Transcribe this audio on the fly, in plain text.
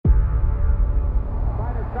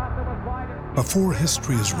Before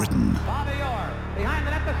history is written,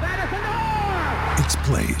 it's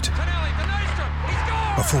played.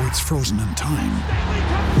 Before it's frozen in time,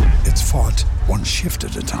 it's fought one shift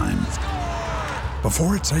at a time.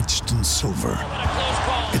 Before it's etched in silver,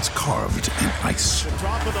 it's carved in ice.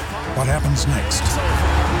 What happens next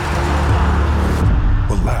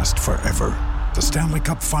will last forever. The Stanley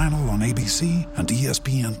Cup Final on ABC and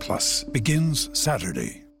ESPN Plus begins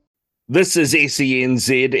Saturday. This is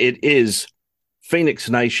SENZ. It is Phoenix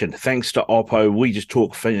Nation. Thanks to Oppo, we just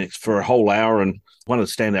talk Phoenix for a whole hour, and one of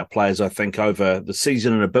the standout players, I think, over the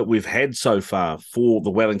season and a bit we've had so far for the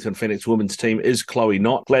Wellington Phoenix women's team is Chloe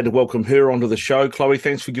Knott. Glad to welcome her onto the show. Chloe,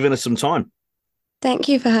 thanks for giving us some time. Thank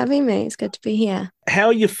you for having me. It's good to be here. How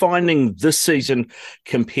are you finding this season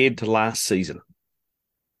compared to last season?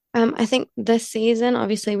 I think this season,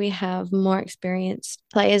 obviously, we have more experienced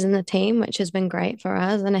players in the team, which has been great for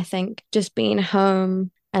us. And I think just being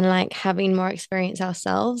home and having more experience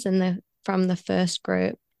ourselves from the first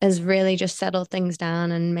group has really just settled things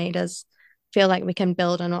down and made us feel like we can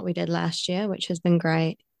build on what we did last year, which has been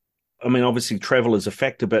great. I mean, obviously travel is a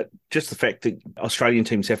factor, but just the fact that Australian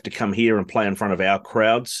teams have to come here and play in front of our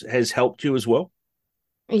crowds has helped you as well?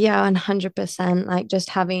 Yeah, 100%. Just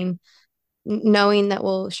knowing that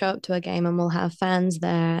we'll show up to a game and we'll have fans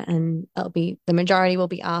there, and the majority will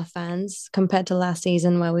be our fans compared to last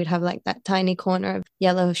season where we'd have that tiny corner of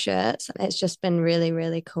yellow shirts. It's just been really,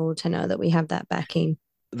 really cool to know that we have that backing.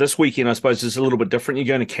 This weekend, I suppose, is a little bit different. You're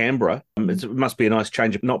going to Canberra. It must be a nice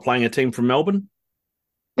change of not playing a team from Melbourne.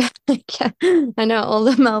 Yeah, I know all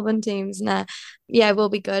the Melbourne teams now. Yeah, will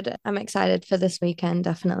be good. I'm excited for this weekend,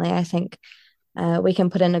 definitely. I think we can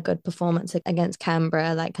put in a good performance against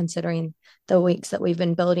Canberra, considering the weeks that we've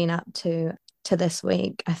been building up to this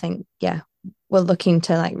week. I think, yeah, we're looking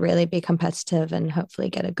to really be competitive and hopefully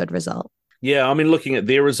get a good result. Yeah, I mean, looking at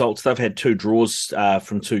their results, they've had 2 draws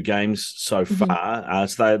from 2 games so far,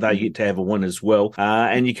 so they get to have a win as well.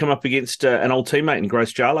 And you come up against an old teammate in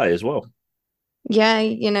Grace Jale as well.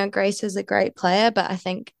 Yeah, Grace is a great player, but I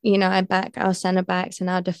think, I back our centre backs and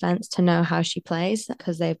our defence to know how she plays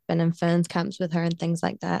because they've been in Ferns camps with her and things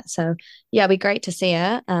like that. So, yeah, it'd be great to see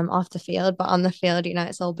her off the field, but on the field,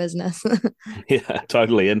 it's all business. Yeah,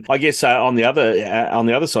 totally. And I guess on the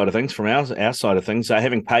other side of things, from our side of things,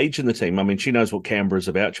 having Paige in the team, I mean, she knows what Canberra's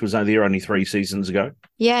about. She was there only 3 seasons ago.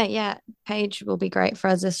 Yeah. Paige will be great for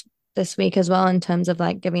us this week as well in terms of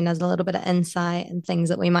giving us a little bit of insight and things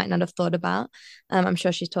that we might not have thought about. I'm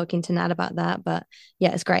sure she's talking to Knott about that, but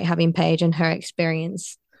yeah, it's great having Paige and her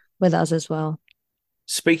experience with us as well.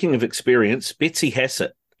 Speaking of experience, Betsy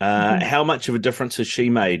Hassett, how much of a difference has she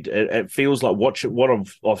made? It feels like what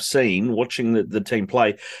I've seen, watching the team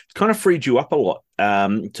play, it's kind of freed you up a lot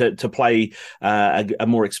to play a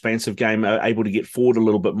more expansive game, able to get forward a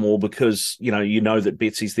little bit more because, you know that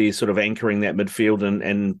Betsy's there sort of anchoring that midfield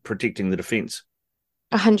and protecting the defence.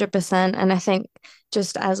 100%. And I think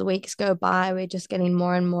just as weeks go by, we're just getting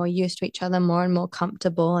more and more used to each other, more and more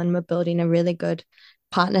comfortable, and we're building a really good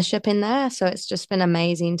partnership in there. So it's just been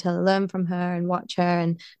amazing to learn from her and watch her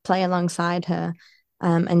and play alongside her.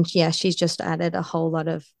 And yeah, she's just added a lot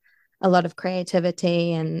of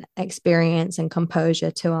creativity and experience and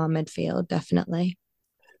composure to our midfield, definitely.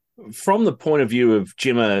 From the point of view of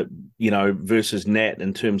Gemma, versus Nat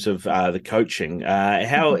in terms of the coaching,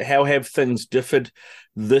 how have things differed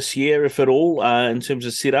this year, if at all, in terms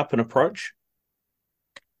of setup and approach?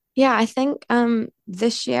 Yeah, I think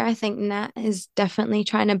this year, I think Nat is definitely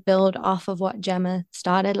trying to build off of what Gemma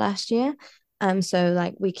started last year.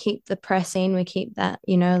 So we keep the pressing, we keep that,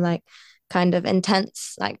 kind of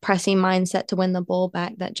intense, pressing mindset to win the ball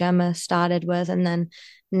back that Gemma started with. And then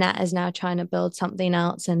Nat is now trying to build something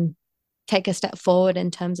else and take a step forward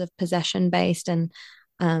in terms of possession based and,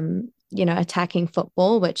 attacking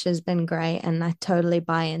football, which has been great. And I totally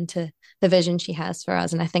buy into the vision she has for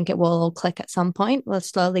us. And I think it will all click at some point. We're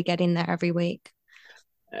slowly getting there every week.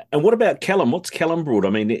 And what about Callum? What's Callum brought? I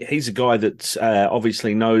mean, he's a guy that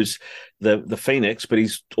obviously knows the Phoenix, but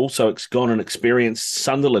he's also gone and experienced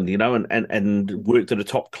Sunderland, and worked at a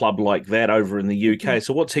top club like that over in the UK.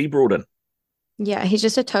 So what's he brought in? Yeah, he's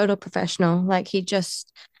just a total professional. He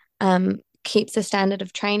just keeps the standard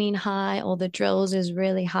of training high. All the drills is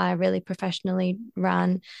really high, really professionally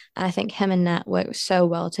run. And I think him and Nat work so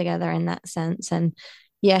well together in that sense. And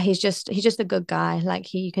yeah, he's just a good guy.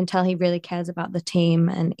 You can tell he really cares about the team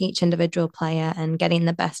and each individual player and getting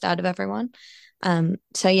the best out of everyone.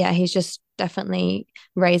 So yeah, he's just definitely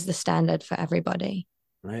raised the standard for everybody.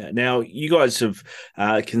 Yeah. Now, you guys have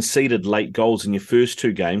conceded late goals in your first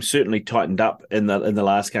 2 games, certainly tightened up in the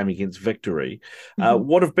last game against Victory.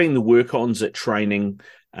 What have been the work-ons at training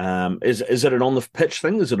Is it an on the pitch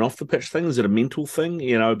thing? Is it an off the pitch thing? Is it a mental thing?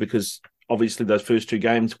 Because obviously those first two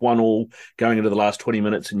games, 1-1 going into the last 20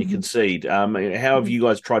 minutes and you concede. How have you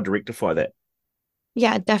guys tried to rectify that?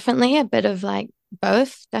 Yeah, definitely a bit of like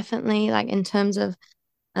both. Definitely like in terms of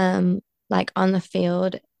like on the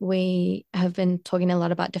field, we have been talking a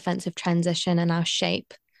lot about defensive transition and our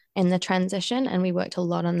shape in the transition, and we worked a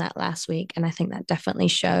lot on that last week, and I think that definitely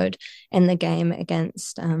showed in the game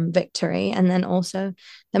against Victory, and then also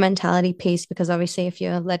the mentality piece, because obviously if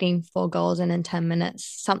you're letting 4 goals in 10 minutes,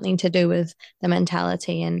 something to do with the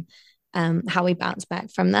mentality and how we bounce back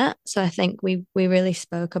from that. So I think we really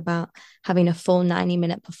spoke about having a full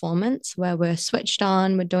 90-minute performance where we're switched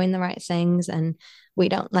on, we're doing the right things, and we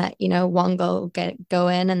don't let one goal go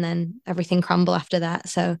in and then everything crumble after that.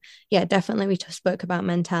 So yeah, definitely we just spoke about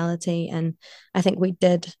mentality, and I think we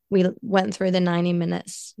went through the 90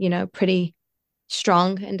 minutes pretty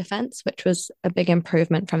strong in defense, which was a big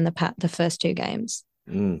improvement from the first two games.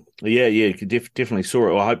 Yeah, you definitely saw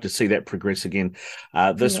it. Well, I hope to see that progress again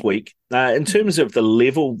this week. In terms of the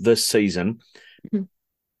level this season,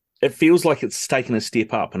 it feels like it's taken a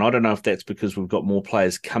step up. And I don't know if that's because we've got more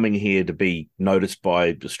players coming here to be noticed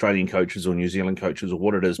by Australian coaches or New Zealand coaches or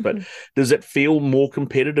what it is. But does it feel more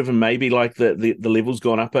competitive and maybe like the level's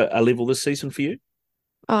gone up a level this season for you?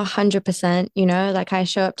 Oh, 100%. Like I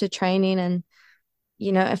show up to training and,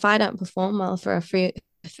 if I don't perform well for a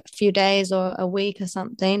few days or a week or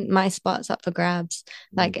something, my spot's up for grabs.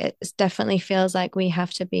 Like it definitely feels like we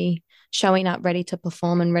have to be showing up ready to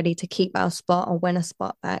perform and ready to keep our spot or win a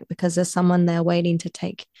spot back, because there's someone there waiting to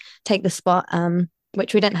take the spot,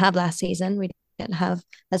 which we didn't have last season. We didn't have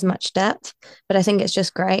as much depth, but I think it's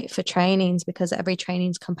just great for trainings because every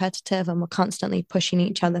training's competitive and we're constantly pushing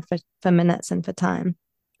each other for minutes and for time.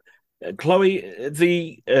 Chloe,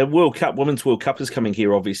 the Women's World Cup is coming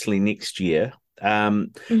here obviously next year.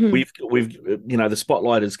 We've the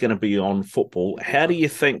spotlight is going to be on football. How do you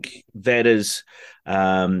think that has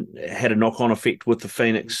had a knock-on effect with the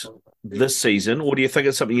Phoenix this season, or do you think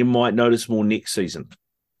it's something you might notice more next season?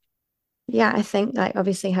 Yeah, I think like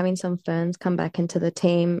obviously having some Ferns come back into the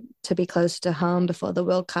team to be close to home before the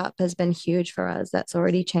World Cup has been huge for us. That's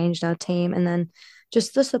already changed our team, and then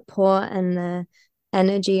just the support and the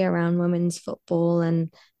energy around women's football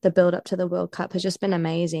and the build up to the World Cup has just been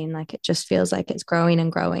amazing. Like it just feels like it's growing and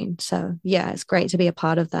growing. So yeah, it's great to be a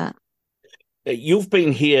part of that. You've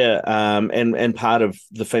been here and part of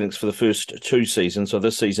the Phoenix for the first two seasons, so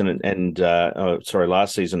this season and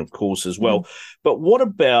last season, of course, as well. But what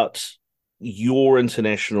about your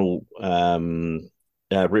international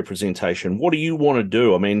representation? What do you want to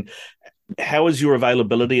do? I mean, how is your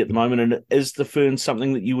availability at the moment, and is the Fern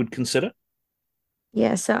something that you would consider?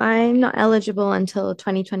 Yeah, so I'm not eligible until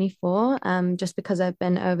 2024, just because I've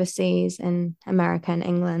been overseas in America and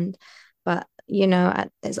England. But,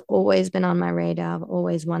 it's always been on my radar. I've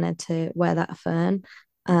always wanted to wear that fern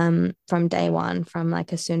from day one, from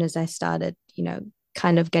like as soon as I started,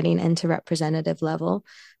 kind of getting into representative level.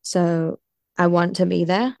 So I want to be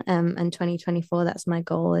there. And 2024, that's my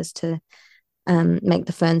goal, is to make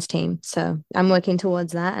the Ferns team. So I'm working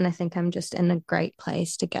towards that, and I think I'm just in a great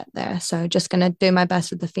place to get there. So just going to do my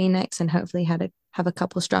best with the Phoenix and hopefully have a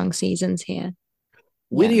couple strong seasons here.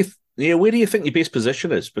 Where do you think your best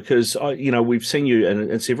position is? Because we've seen you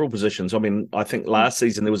in several positions. I mean, I think last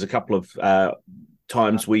season there was a couple of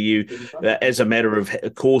times where you, as a matter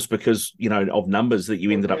of course, because of numbers, that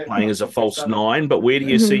you ended up playing as a false nine. But where do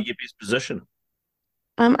you see your best position?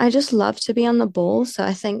 I just love to be on the ball. So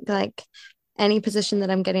I think like any position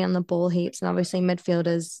that I'm getting on the ball heaps, and obviously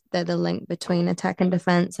midfielders, they're the link between attack and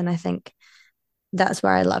defense, and I think that's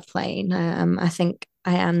where I love playing. I think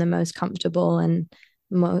I am the most comfortable and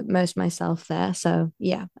most myself there. So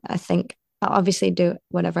yeah, I think I'll obviously do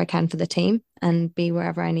whatever I can for the team and be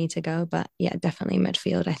wherever I need to go, but yeah, definitely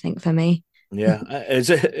midfield, I think, for me. Yeah.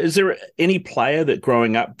 Is there any player that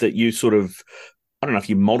growing up that you sort of, I don't know if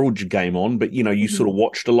you modeled your game on, but you sort of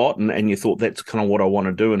watched a lot and you thought that's kind of what I want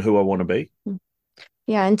to do and who I want to be?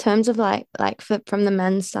 Yeah, in terms of from the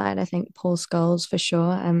men's side, I think Paul Scholes for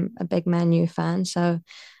sure. I'm a big Man U fan, so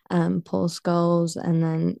Paul Scholes, and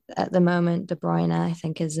then at the moment De Bruyne I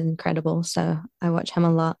think is incredible, so I watch him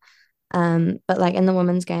a lot. But like in the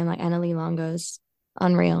women's game, like Annalie Longo's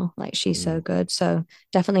unreal, like she's so good. So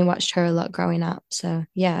definitely watched her a lot growing up. So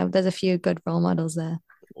yeah, there's a few good role models there.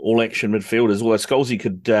 All action midfielders. Well, Scholesy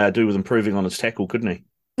could do with improving on his tackle, couldn't he?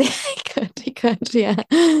 He could, yeah.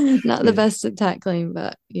 Not the best at tackling,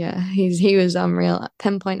 but yeah, he was unreal.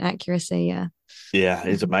 10-point accuracy, yeah. Yeah,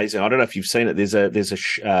 it's amazing. I don't know if you've seen it. There's a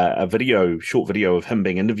short video of him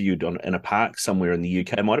being interviewed in a park somewhere in the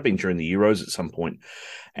UK. It might have been during the Euros at some point,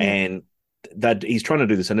 Yeah. and that he's trying to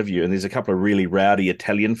do this interview, and there's a couple of really rowdy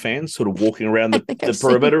Italian fans sort of walking around I the, think the I've seen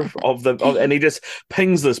perimeter that. and he just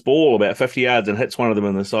pings this ball about 50 yards and hits one of them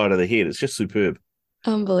in the side of the head. It's just superb.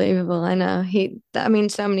 Unbelievable. I know. I mean,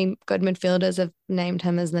 so many good midfielders have named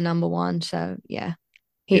him as the number one. So yeah,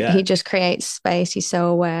 he Yeah. just creates space. He's so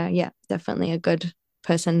aware. Yeah, definitely a good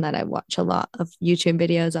person that I watch a lot of YouTube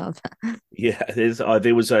videos of. Yeah,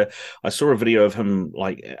 I saw a video of him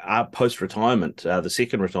like post retirement, the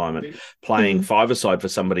second retirement, playing Mhm. five-a-side for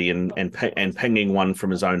somebody and pinging one from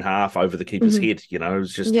his own half over the keeper's Mhm. head. It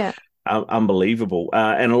was just Yeah, unbelievable.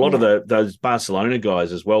 And a lot of yeah, those Barcelona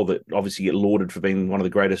guys as well that obviously get lauded for being one of the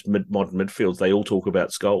greatest modern midfields. They all talk about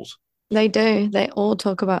Scholes. they do. They all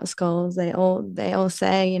talk about Scholes. They all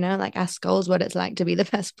say, like ask Scholes what it's like to be the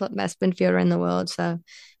best midfielder in the world. So,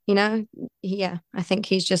 you know, yeah, I think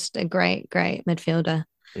he's just a great, great midfielder.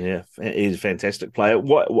 Yeah, he's a fantastic player.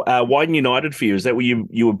 Wigan United for you? Is that where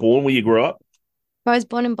you were born, where you grew up? I was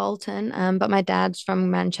born in Bolton, but my dad's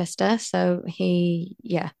from Manchester, so he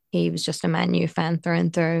was just a Man U fan through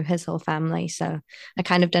and through, his whole family. So I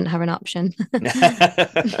kind of didn't have an option.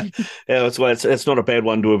 Yeah, that's why it's not a bad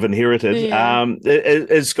one to have inherited. Yeah,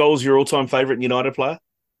 Is Scholes your all-time favourite United player?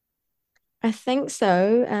 I think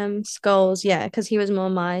so. Scholes, yeah, because he was more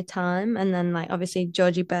my time, and then like obviously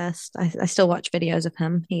Georgie Best. I still watch videos of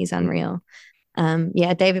him. He's unreal.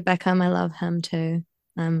 Yeah, David Beckham, I love him too.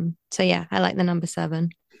 So yeah, I like the number 7.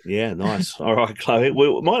 Yeah, nice. All right, Chloe.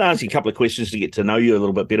 We might ask you a couple of questions to get to know you a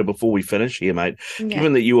little bit better before we finish here, mate. Yeah,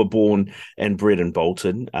 Given that you were born and bred in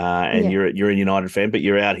Bolton, and yeah. you're a United fan, but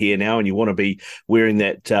you're out here now, and you want to be wearing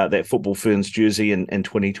that Football Ferns jersey in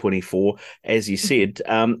 2024, as you said.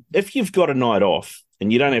 If you've got a night off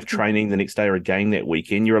and you don't have training the next day or a game that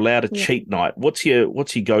weekend, you're allowed a Yeah. cheat night. What's your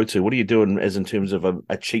go to? What are you doing as in terms of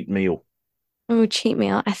a cheat meal? Oh, cheat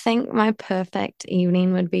meal. I think my perfect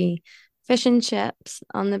evening would be fish and chips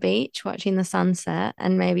on the beach, watching the sunset,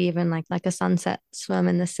 and maybe even like a sunset swim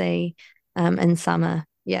in the sea, in summer.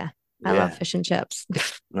 Yeah, I love Yeah. fish and chips.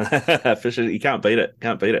 Fish, you can't beat it.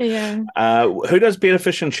 Can't beat it. Yeah. Who does better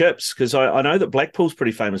fish and chips? Because I know that Blackpool's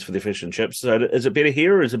pretty famous for their fish and chips. So is it better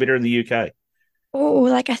here or is it better in the UK? Oh,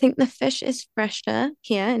 like I think the fish is fresher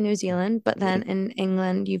here in New Zealand, but then Mm, in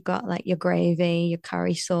England you've got like your gravy, your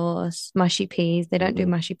curry sauce, mushy peas. They don't do mm,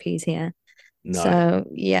 mushy peas here. no. So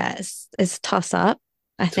yeah, it's toss up.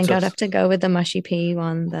 I It's think I'd have to go with the mushy pea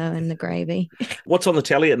one though and the gravy. What's on the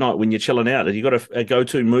telly at night when you're chilling out? Have you got a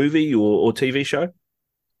go-to movie or TV show?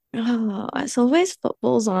 Oh, it's always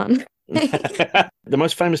football's on. The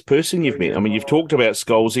most famous person you've met? I mean, you've talked about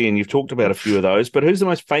Scholesy and you've talked about a few of those, but who's the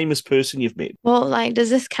most famous person you've met? Well, like, does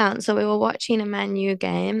this count? So we were watching a Man U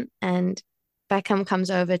game and Beckham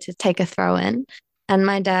comes over to take a throw in, and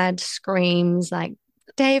my dad screams like,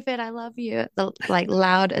 David, I love you, like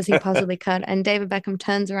loud as he possibly could. And David Beckham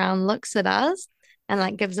turns around, looks at us, and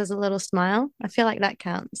like gives us a little smile. I feel like that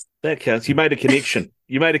counts. That counts. You made a connection.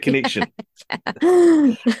 You made a connection.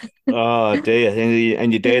 Yeah. Oh, dear.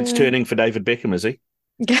 And your dad's Yeah. turning for David Beckham, is he?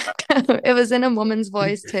 It was in a woman's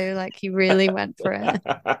voice too. Like he really went for it.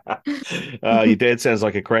 Your dad sounds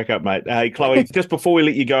like a crack up, mate. Hey, Chloe, just before we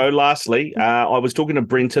let you go, lastly, I was talking to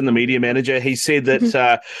Brenton, the media manager. He said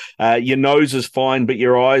that your nose is fine, but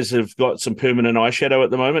your eyes have got some permanent eyeshadow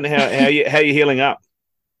at the moment. How are you healing up?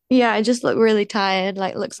 Yeah, I just look really tired.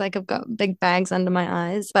 Like, looks like I've got big bags under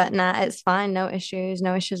my eyes. But nah, it's fine. No issues.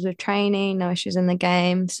 No issues with training. No issues in the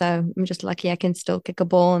game. So I'm just lucky I can still kick a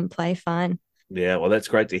ball and play fine. Yeah, well, that's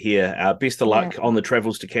great to hear. Best of Yeah, luck on the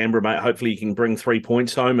travels to Canberra, mate. Hopefully you can bring 3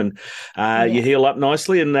 points home and you yeah, heal up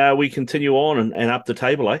nicely and we continue on and up the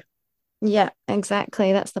table, eh? yeah.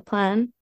 Exactly. That's the plan.